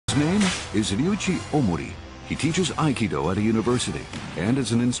His name is Ryuichi Omori. He teaches Aikido at a university and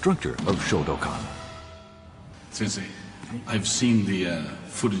is an instructor of Shodokan. Sensei, I've seen the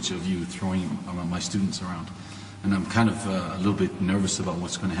footage of you throwing my students around, and I'm kind of a little bit nervous about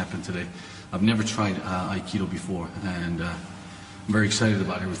what's going to happen today. I've never tried Aikido before, and I'm very excited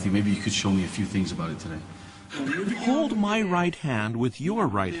about everything. Maybe you could show me a few things about it today. Hold my right hand with your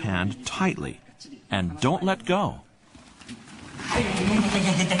right hand tightly, and don't let go.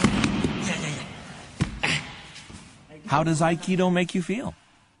 How does Aikido make you feel?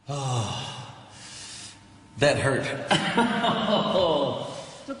 That hurt.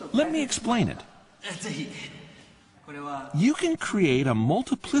 Let me explain it. You can create a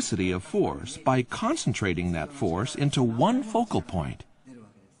multiplicity of force by concentrating that force into one focal point.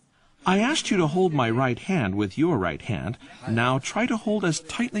 I asked you to hold my right hand with your right hand. Now try to hold as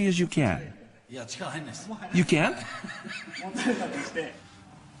tightly as you can. You can't?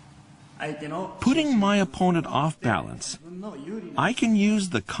 Putting my opponent off balance, I can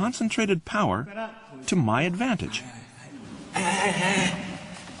use the concentrated power to my advantage.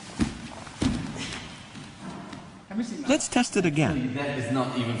 Let's test it again. That is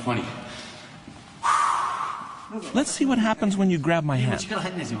not even funny. Let's see what happens when you grab my hand.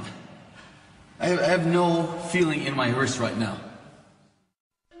 I have no feeling in my wrist right now.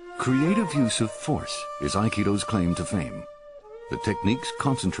 Creative use of force is Aikido's claim to fame. The techniques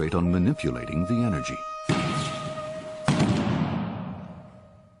concentrate on manipulating the energy.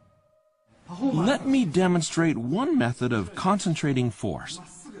 Let me demonstrate one method of concentrating force.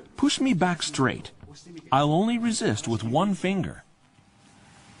 Push me back straight. I'll only resist with one finger.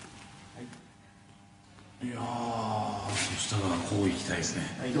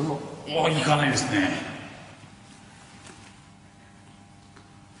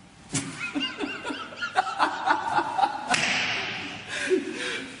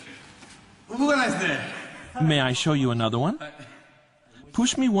 May I show you another one?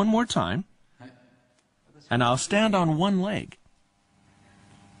 Push me one more time, and I'll stand on one leg.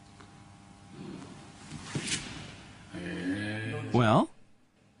 Well,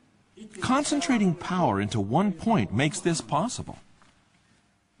 concentrating power into one point makes this possible.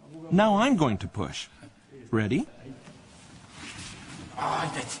 Now I'm going to push. Ready?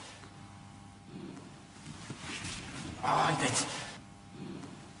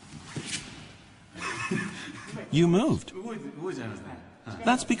 You moved.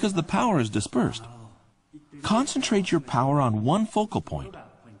 That's because the power is dispersed. Concentrate your power on one focal point.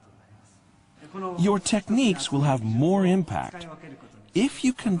 Your techniques will have more impact if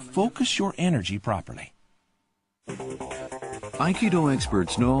you can focus your energy properly. Aikido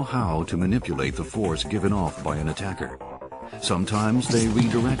experts know how to manipulate the force given off by an attacker. Sometimes they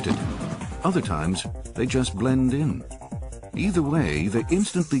redirect it. Other times, they just blend in. Either way, they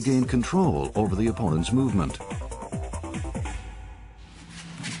instantly gain control over the opponent's movement.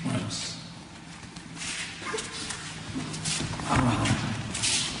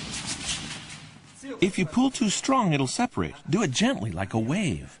 If you pull too strong, it'll separate. Do it gently, like a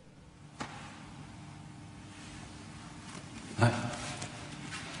wave.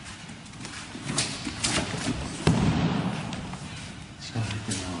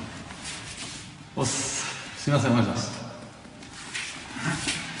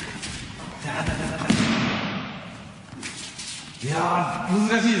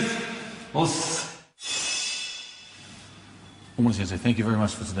 Sensei, thank you very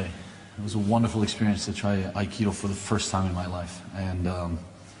much for today. It was a wonderful experience to try Aikido for the first time in my life. And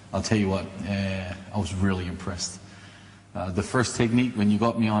I'll tell you what, I was really impressed. The first technique, when you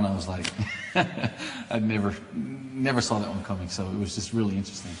got me on, I was like, I never saw that one coming. So it was just really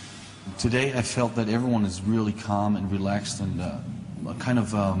interesting. Today, I felt that everyone is really calm and relaxed and kind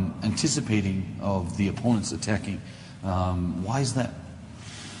of anticipating of the opponent's attacking. Why is that?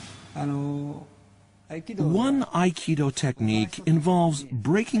 One Aikido technique involves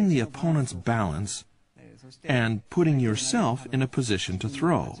breaking the opponent's balance and putting yourself in a position to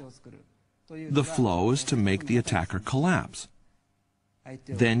throw. The flow is to make the attacker collapse.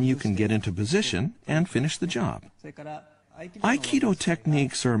 Then you can get into position and finish the job. Aikido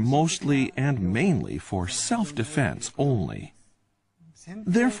techniques are mostly and mainly for self-defense only.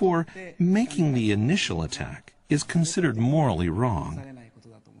 Therefore, making the initial attack is considered morally wrong.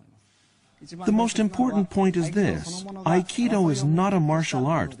 The most important point is this: Aikido is not a martial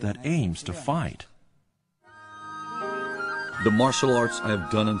art that aims to fight. The martial arts I have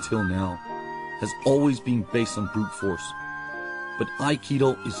done until now has always been based on brute force. But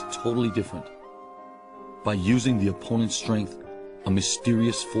Aikido is totally different. By using the opponent's strength, a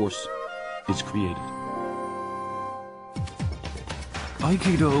mysterious force is created.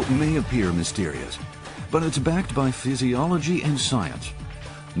 Aikido may appear mysterious, but it's backed by physiology and science.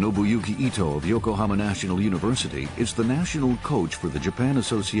 Nobuyuki Ito of Yokohama National University is the national coach for the Japan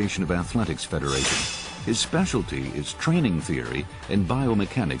Association of Athletics Federation. His specialty is training theory and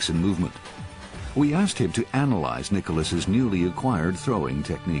biomechanics in movement. We asked him to analyze Nicholas's newly acquired throwing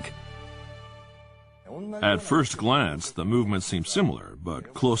technique. At first glance, the movements seem similar,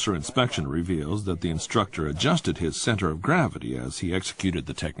 but closer inspection reveals that the instructor adjusted his center of gravity as he executed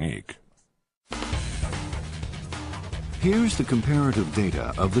the technique. Here's the comparative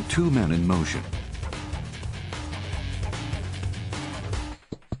data of the two men in motion.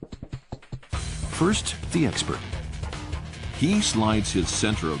 First, the expert. He slides his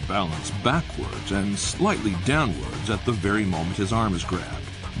center of balance backwards and slightly downwards at the very moment his arm is grabbed.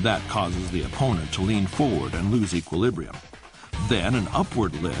 That causes the opponent to lean forward and lose equilibrium. Then an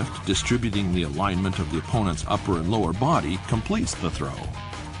upward lift, distributing the alignment of the opponent's upper and lower body, completes the throw.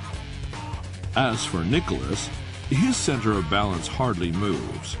 As for Nicholas, his center of balance hardly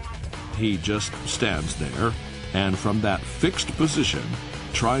moves. He just stands there, and from that fixed position,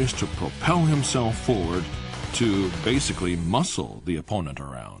 tries to propel himself forward to basically muscle the opponent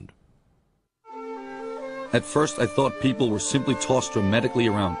around. At first, I thought people were simply tossed dramatically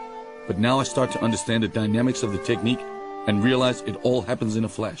around, but now I start to understand the dynamics of the technique and realize it all happens in a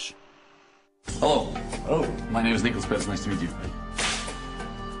flash. Hello. Hello. My name is Nicholas Betts. Nice to meet you.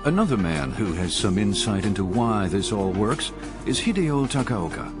 Another man who has some insight into why this all works is Hideo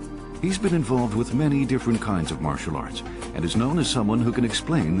Takaoka. He's been involved with many different kinds of martial arts and is known as someone who can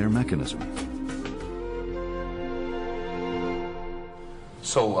explain their mechanism.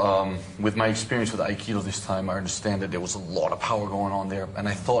 So, with my experience with Aikido this time, I understand that there was a lot of power going on there, and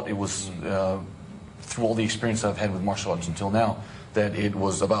I thought it was, through all the experience I've had with martial arts until now, that it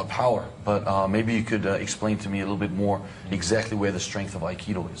was about power. But maybe you could explain to me a little bit more exactly where the strength of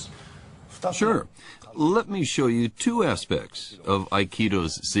Aikido is. Sure. Let me show you two aspects of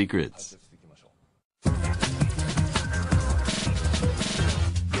Aikido's secrets.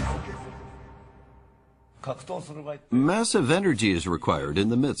 Massive energy is required in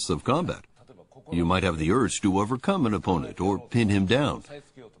the midst of combat. You might have the urge to overcome an opponent or pin him down.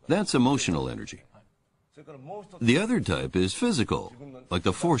 That's emotional energy. The other type is physical, like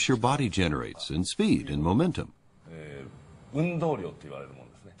the force your body generates in speed and momentum.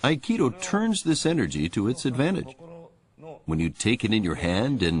 Aikido turns this energy to its advantage. When you take it in your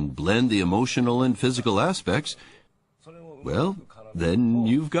hand and blend the emotional and physical aspects, well, then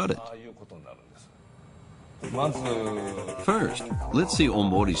you've got it. First, let's see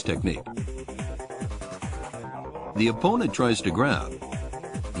Omori's technique. The opponent tries to grab.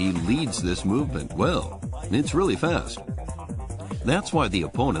 He leads this movement well. It's really fast. That's why the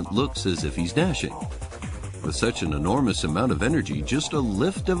opponent looks as if he's dashing. With such an enormous amount of energy, just a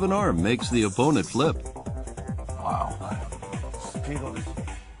lift of an arm makes the opponent flip. Wow.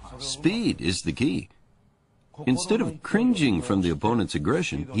 Speed is the key. Instead of cringing from the opponent's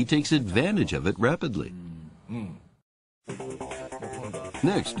aggression, he takes advantage of it rapidly.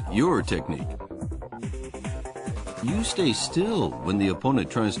 Next, your technique. You stay still when the opponent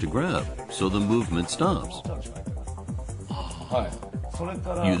tries to grab, so the movement stops.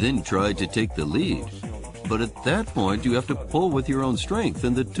 You then try to take the lead, but at that point you have to pull with your own strength,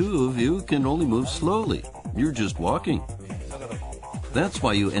 and the two of you can only move slowly. You're just walking. That's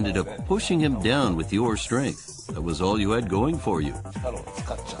why you ended up pushing him down with your strength. That was all you had going for you.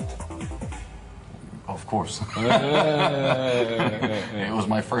 Of course. It was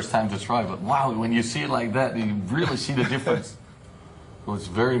my first time to try, but wow, when you see it like that, you really see the difference. So it's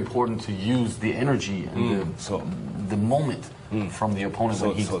very important to use the energy and the moment from the opponent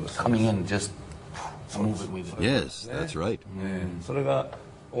when he's coming in, just move it with it. Yes, that's right.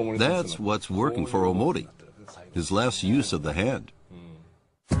 That's what's working for Omori, his last use of the hand.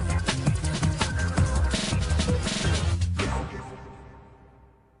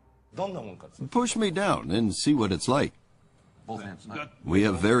 Push me down and see what it's like. Both hands. We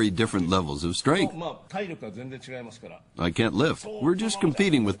have very different levels of strength. I can't lift. We're just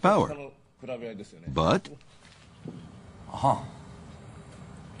competing with power. But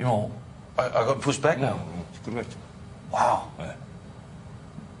You know, I got pushed back now. Wow.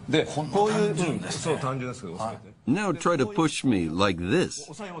 now try to push me like this.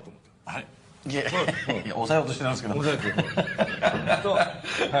 Yeah. 抑えようとしてるんですけど。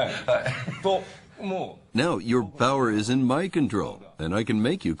Now your power is in my control, and I can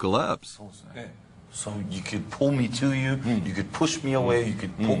make you collapse. So you could pull me to you, you could push me away, you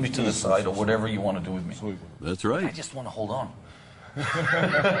could pull me to the side, or whatever you want to do with me. That's I right. just want to hold on.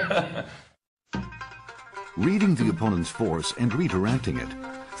 Reading the opponent's force and redirecting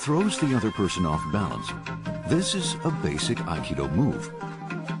it throws the other person off balance. This is a basic Aikido move.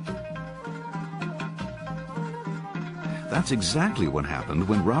 That's exactly what happened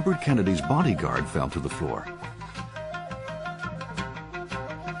when Robert Kennedy's bodyguard fell to the floor.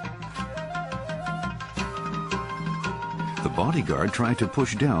 The bodyguard tried to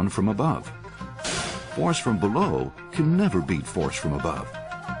push down from above. Force from below can never beat force from above.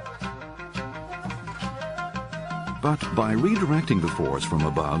 But by redirecting the force from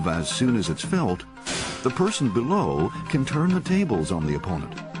above as soon as it's felt, the person below can turn the tables on the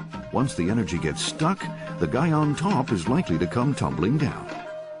opponent. Once the energy gets stuck, the guy on top is likely to come tumbling down.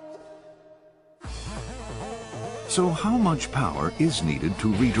 So how much power is needed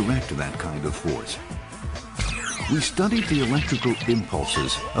to redirect that kind of force? We studied the electrical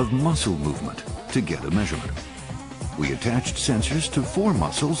impulses of muscle movement to get a measurement. We attached sensors to 4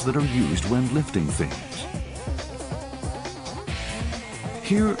 muscles that are used when lifting things.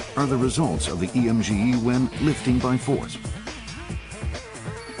 Here are the results of the EMG when lifting by force.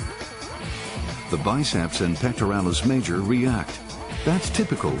 The biceps and pectoralis major react. That's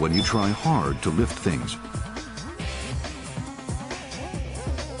typical when you try hard to lift things.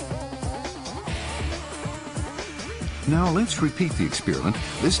 Now let's repeat the experiment,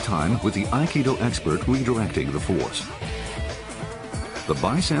 this time with the Aikido expert redirecting the force. The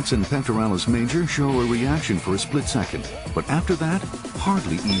biceps and pectoralis major show a reaction for a split second, but after that,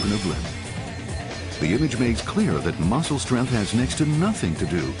 hardly even a blip. The image makes clear that muscle strength has next to nothing to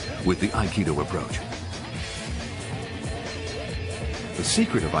do with the Aikido approach. The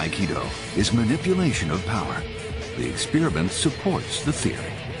secret of Aikido is manipulation of power. The experiment supports the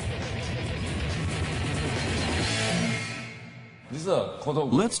theory.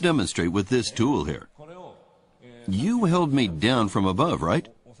 Let's demonstrate with this tool here. You held me down from above, right?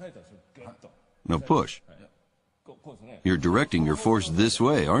 Now push. You're directing your force this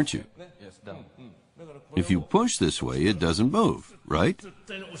way, aren't you? If you push this way, it doesn't move, right?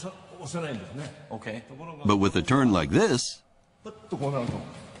 Okay. But with a turn like this...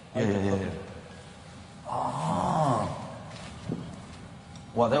 Yeah. Ah.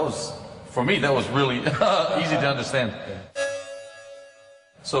 Well, that was, for me, that was really easy to understand.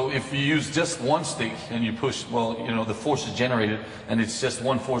 So if you use just one stick and you push, well, you know, the force is generated and it's just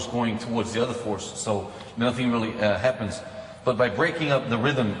one force going towards the other force, so nothing really happens. But by breaking up the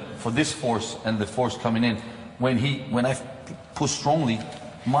rhythm for this force and the force coming in, when I push strongly,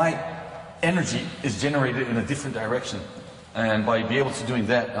 my energy is generated in a different direction. And by being able to doing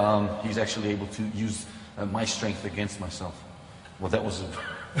that, he's actually able to use my strength against myself. Well, that was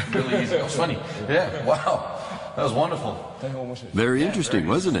really easy. It was funny. Yeah, wow. That was wonderful. Very interesting,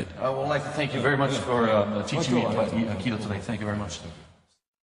 wasn't it? I would like to thank you very much for teaching me about Aikido today. Thank you very much.